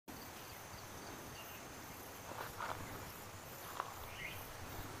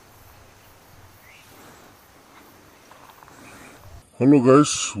Hello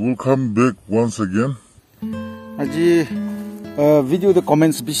guys, welcome back once again. Aji video the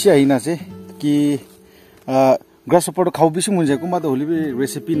comments bishi aina se ki grasshopper to khau bishi munje kuma to Holi भी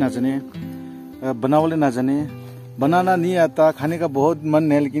recipe ना जाने बनावले ना जाने बनाना नहीं आता खाने का बहुत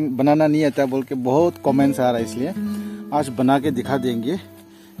मन है लेकिन बनाना नहीं आता बोल के बहुत कमेंट्स आ रहा है इसलिए आज बना के दिखा देंगे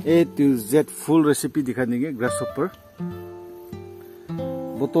A to Z full recipe दिखा देंगे grasshopper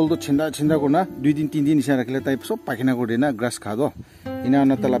बोतल तो छिंदा को ना 2 दिन 3 दिन इसे रख लेता है सब पाखिना को देना ग्रास खा दो इना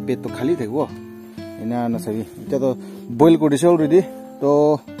न तला पेट तो खाली थे वो इना न सही इतना तो बॉईल को डिश ऑलरेडी तो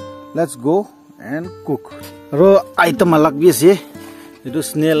let's go and cook row item अलग भी है ये तो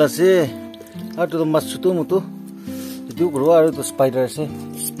स्नेल है और तो मच्छू मुतु ये करो और तो स्पाइडर से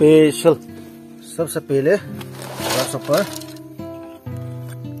स्पेशल सबसे पहले ग्रासहॉपर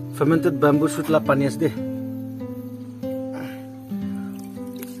फर्मेंटेड बैम्बू शूट ला पानी दे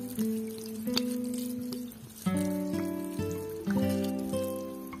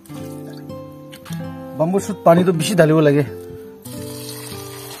बम्बू शूट पानी तो बिशी डालिबो लगे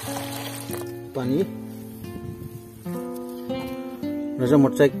पानी रजा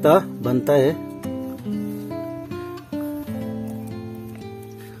मोर्चा एकता बनता है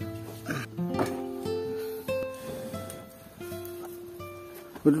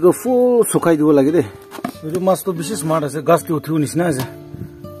तो फुल सुखाई दिबो लगे दे यो माछ तो बिशी स्मार्ट है गाछ के उठिउ निसिना है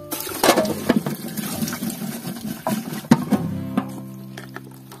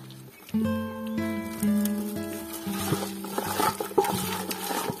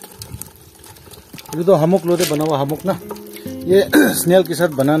ये तो हमक लोटे बना हुआ हमक ना ये स्नेल के साथ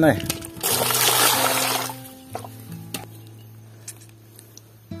बनाना है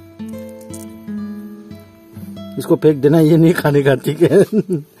इसको फेंक देना ये नहीं खाने का ठीक है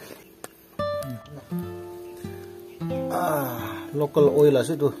लोकल ऑयल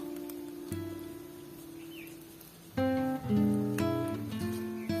है तो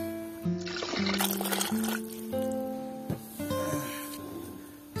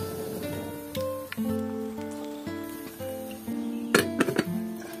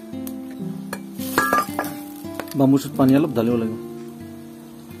बम्बू शूट पानी अलग डाले लगे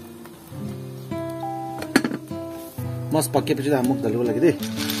मस्त पक्के पीछे हमक डाले लगे दे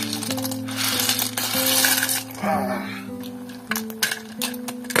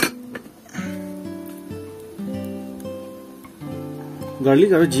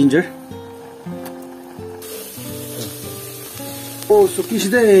गार्लिक और जिंजर ओ सुकीश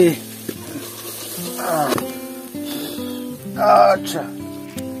दे अच्छा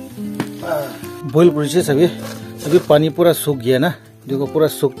बॉईल कर सभी अभी पानी पूरा सूख गया ना देखो पूरा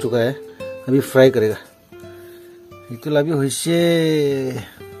सूख चुका है अभी फ्राई करेगा तो अभी होइसे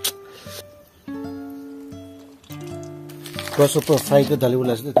ग्रासहॉपर फ्राई के डाली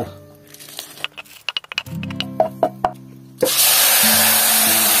बोला तो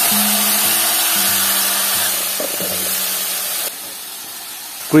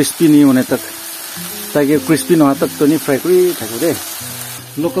क्रिस्पी नहीं होने तक ताकि क्रिस्पी ना तक तो नहीं फ्राई करी थाको दे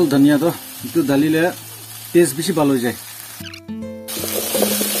लोकल धनिया तो इतो डालिले टेस्ट बेसी भालो जाए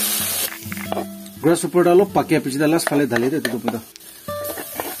ग्रासहॉपर डालो पाके पिछे लास्ट फाले ढाली दे तो पुरा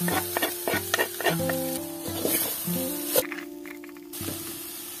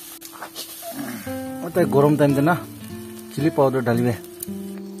और गरम टाइम देना चिली पाउडर डालिबे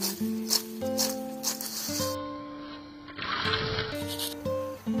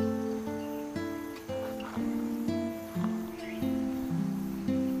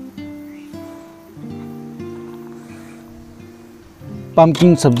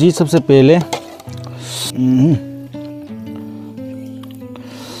पंपकिन सब्जी सबसे पहले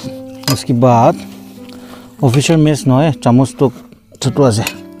उसके बाद ऑफिशियल मेस न है चामच तो छोटो আছে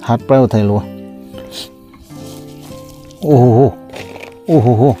हाथ प्राय उठाई लो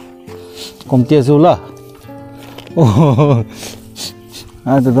ओहो कमती আছে ওলা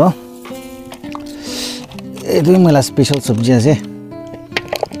आ तो ये मेला स्पेशल सब्जी আছে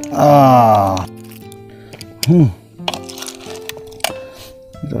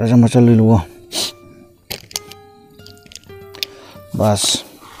जरा मसाला ले लो बस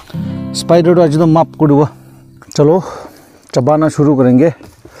स्पाइडर तो आज तो माप कर दो चलो चबाना शुरू करेंगे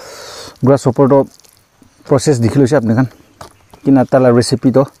ग्रासहॉपर तो प्रोसेस दिख लो आपने खान कि ना ताला रेसिपी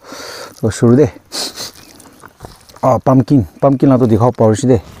तो शुरू दे पंपकिन ना तो दिखाओ पाउच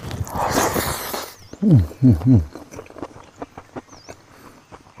दे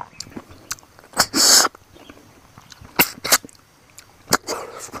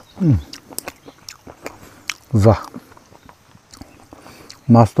वाह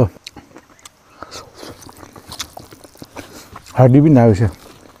मस्त हड्डी भी ना उसे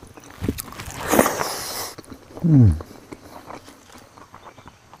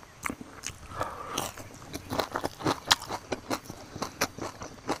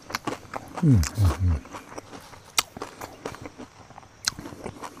इससे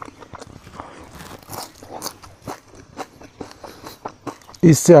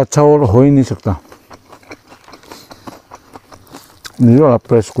अच्छा और हो ही नहीं सकता। नहीं वाला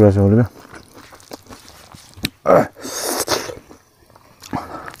प्रेस कुछ हो रहा है।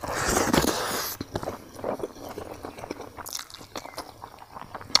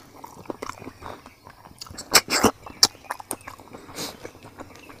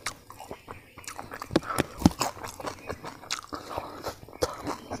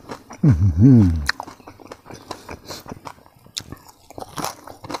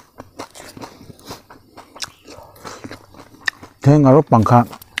 Thế ngaro pangkha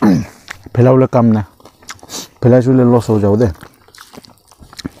phela ule kam na phela chule loss ho jao de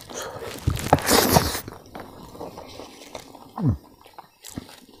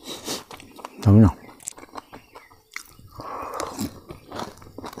tamina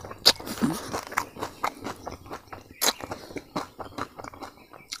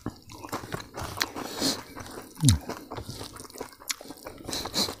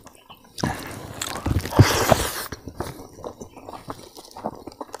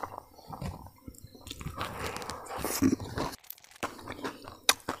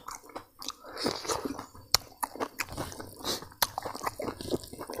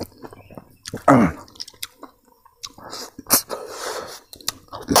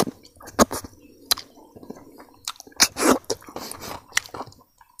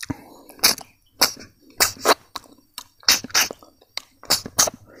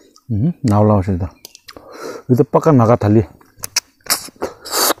नाव लाओ सीधा ये तो पक्का नागा थाली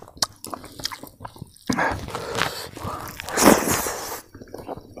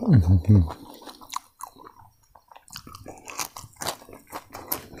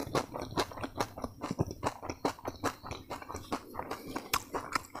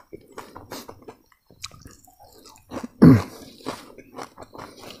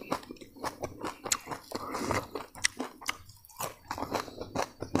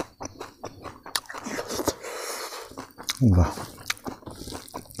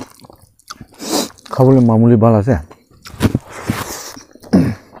खाबले मामूली बाला से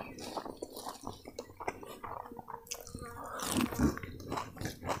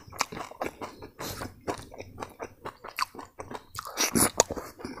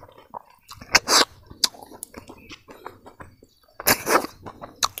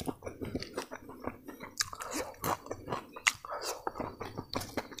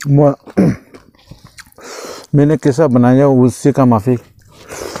मैंने कैसा बनाया उससे का माफी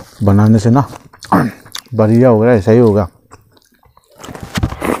बनाने से ना बढ़िया होगा, ऐसा ही होगा।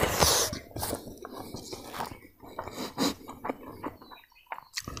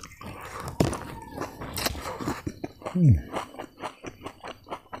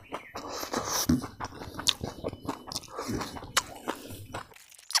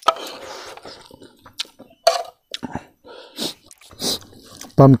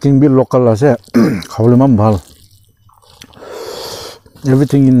 Pumpkin भी local আছে খাবলৈ মান ভাল।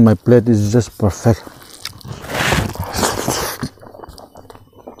 Everything in my plate is just perfect.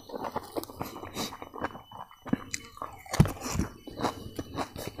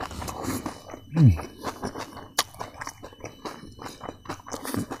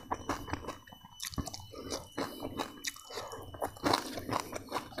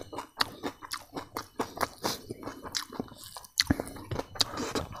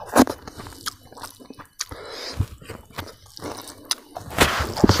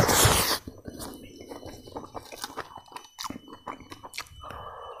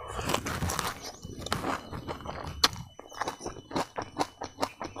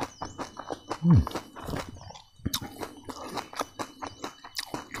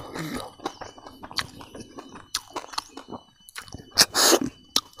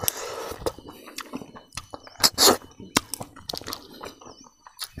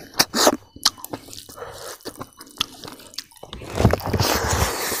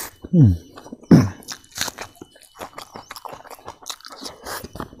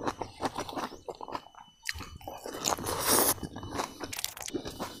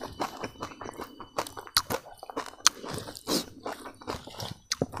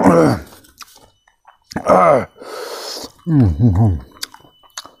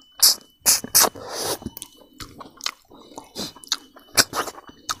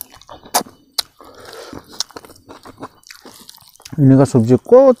 इनका सब्जी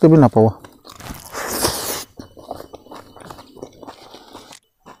को भी ना पाओ।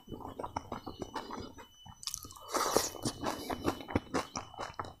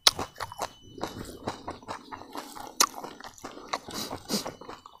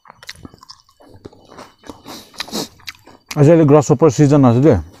 আজিকালি grasshopper season আছে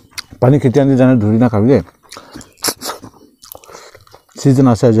দে পানী কেতিয়া নি জানে ধৰি না খাবি দে season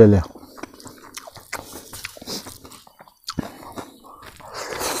আছে আজিকালি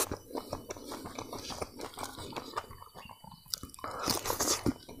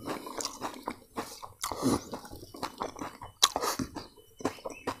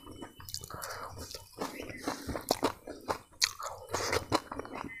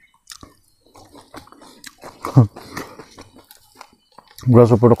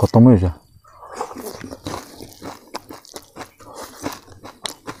grasshopper তো খতম হৈ যায়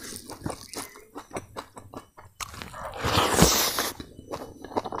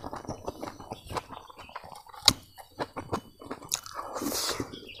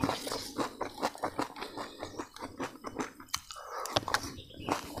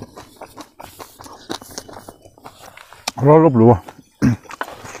Roll up blue.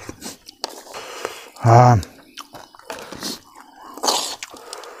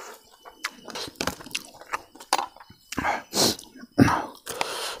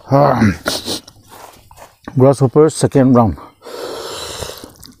 Grasshopper second round.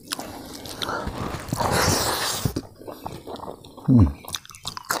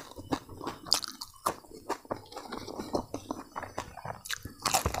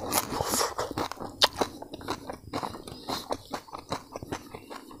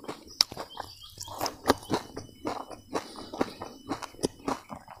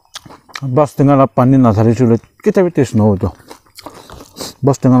 Bas tinggal panin nasari sulit kita bitis no itu.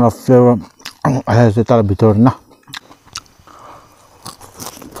 Bas tinggal flavor ayah setar bitor na.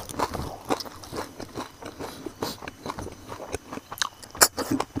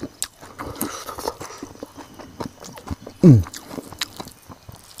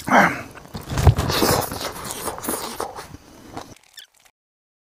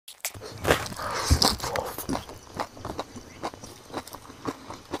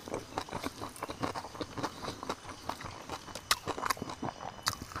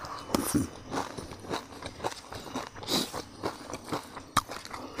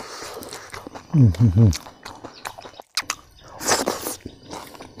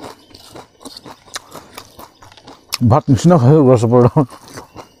 Bhat nisna khayo grasshopper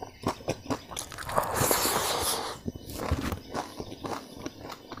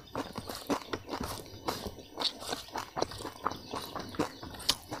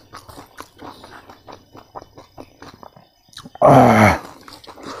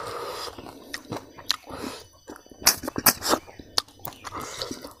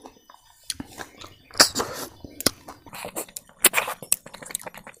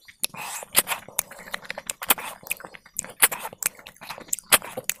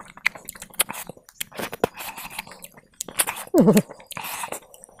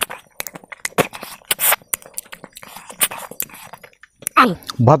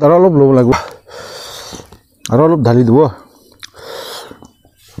ভাত আৰু অলপ ল'ব লাগিব আৰু অলপ ঢালি দিব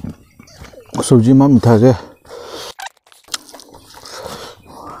চব্জি মা মিঠা যে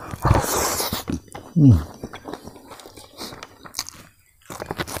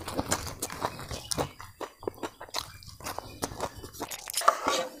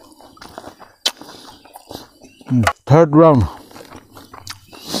third round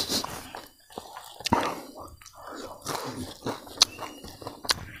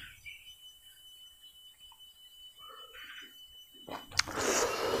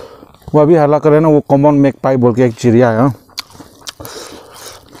वो अभी हल्ला करे ना वो कॉमन मैगपाई बोल के एक चिड़िया है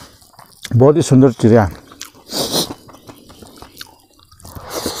बहुत ही सुंदर चिड़िया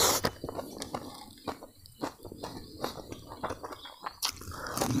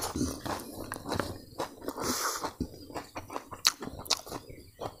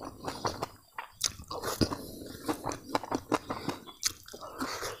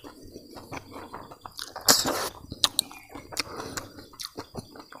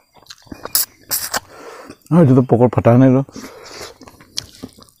itu tuh pokok patahnya itu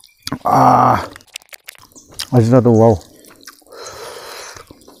aja tuh wow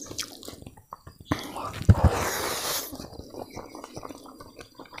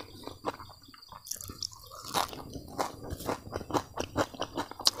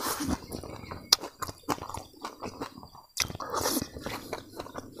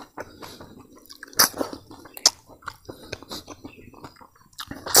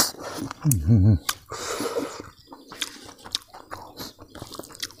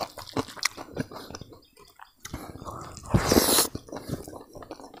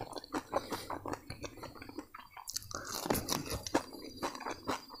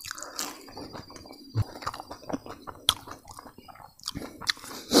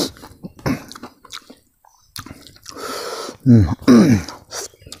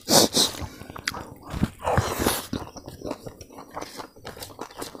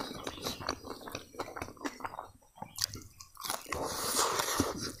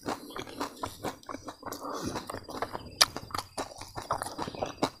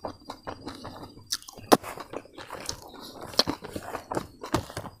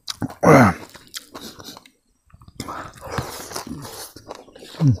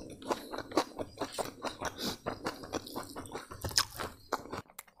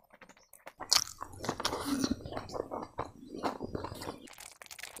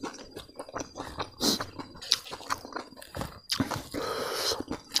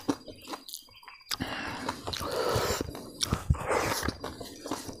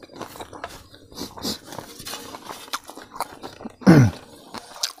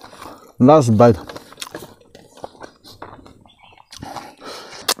Last bite.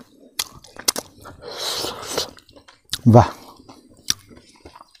 वाह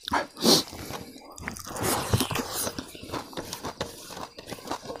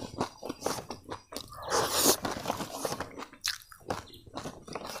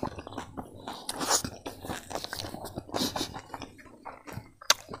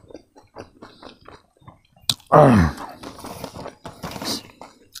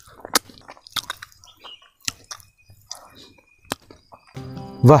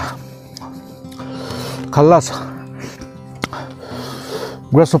वाह खल्लास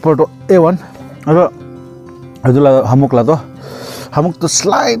grasshopper to A1 adulah hamuk lah to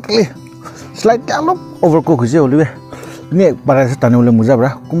slightly alop overcook je olive ini para se tane ole muja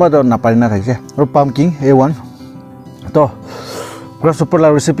bra kumba to napari na thaise aru pumpkin A1 to grasshopper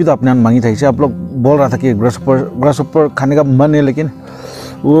la recipe to apnan mangi thaise आप लोग बोल रहा था कि grasshopper खाने का मन है लेकिन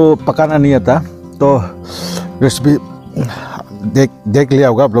वो पकाना नहीं आता तो रेसिपी देख लिया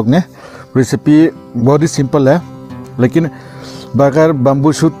होगा आप लोग ने रेसिपी बहुत ही सिंपल है लेकिन बगैर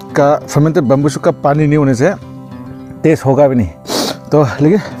बम्बू शूट का फर्मेंटेड बम्बू शूट का पानी नहीं होने से टेस्ट होगा भी नहीं तो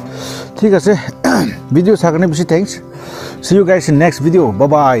लेकिन ठीक है से वीडियो साकने भी thanks C you guys in next video bye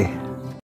bye